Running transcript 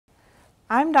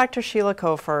I'm Dr. Shelagh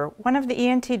Cofer, one of the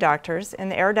ENT doctors in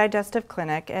the Aerodigestive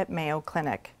clinic at Mayo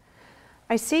Clinic.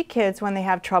 I see kids when they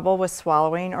have trouble with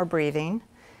swallowing or breathing.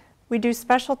 We do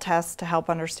special tests to help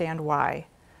understand why.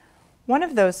 One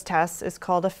of those tests is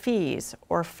called a FEES,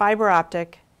 or Fiber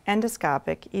Optic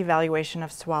Endoscopic Evaluation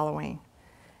of Swallowing.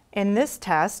 In this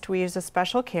test, we use a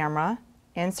special camera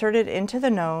inserted into the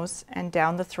nose and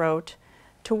down the throat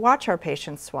to watch our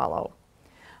patients swallow.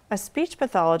 A speech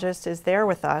pathologist is there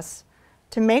with us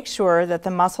to make sure that the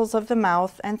muscles of the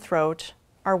mouth and throat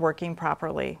are working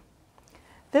properly.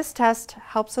 This test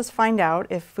helps us find out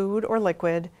if food or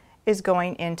liquid is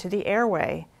going into the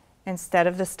airway instead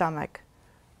of the stomach,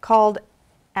 called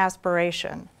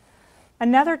aspiration.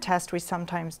 Another test we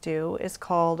sometimes do is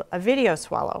called a video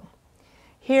swallow.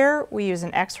 Here we use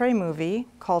an X-ray movie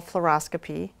called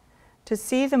fluoroscopy to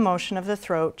see the motion of the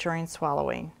throat during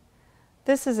swallowing.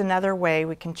 This is another way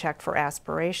we can check for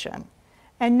aspiration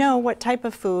and know what type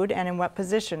of food and in what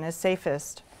position is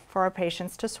safest for our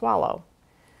patients to swallow.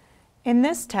 In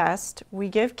this test, we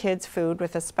give kids food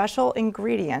with a special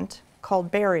ingredient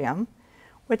called barium,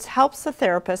 which helps the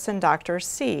therapists and doctors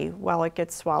see while it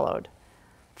gets swallowed.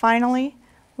 Finally,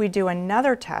 we do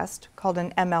another test called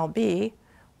an MLB,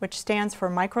 which stands for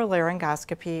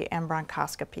microlaryngoscopy and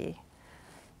bronchoscopy.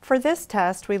 For this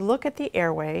test, we look at the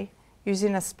airway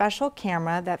using a special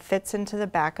camera that fits into the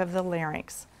back of the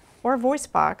larynx, or voice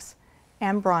box,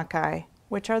 and bronchi,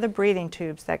 which are the breathing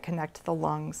tubes that connect to the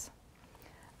lungs.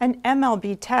 An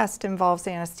MLB test involves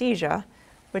anesthesia,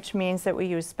 which means that we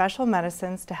use special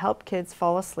medicines to help kids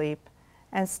fall asleep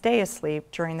and stay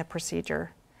asleep during the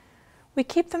procedure. We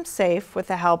keep them safe with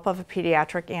the help of a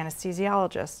pediatric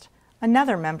anesthesiologist,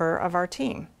 another member of our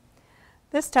team.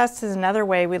 This test is another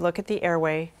way we look at the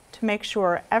airway to make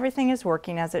sure everything is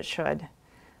working as it should.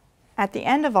 At the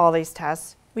end of all these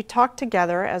tests, we talk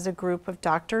together as a group of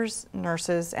doctors,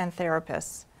 nurses, and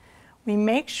therapists. We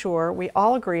make sure we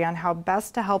all agree on how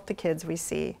best to help the kids we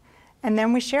see, and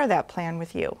then we share that plan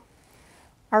with you.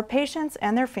 Our patients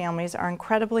and their families are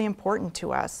incredibly important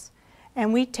to us,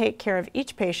 and we take care of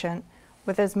each patient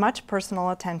with as much personal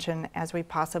attention as we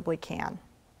possibly can.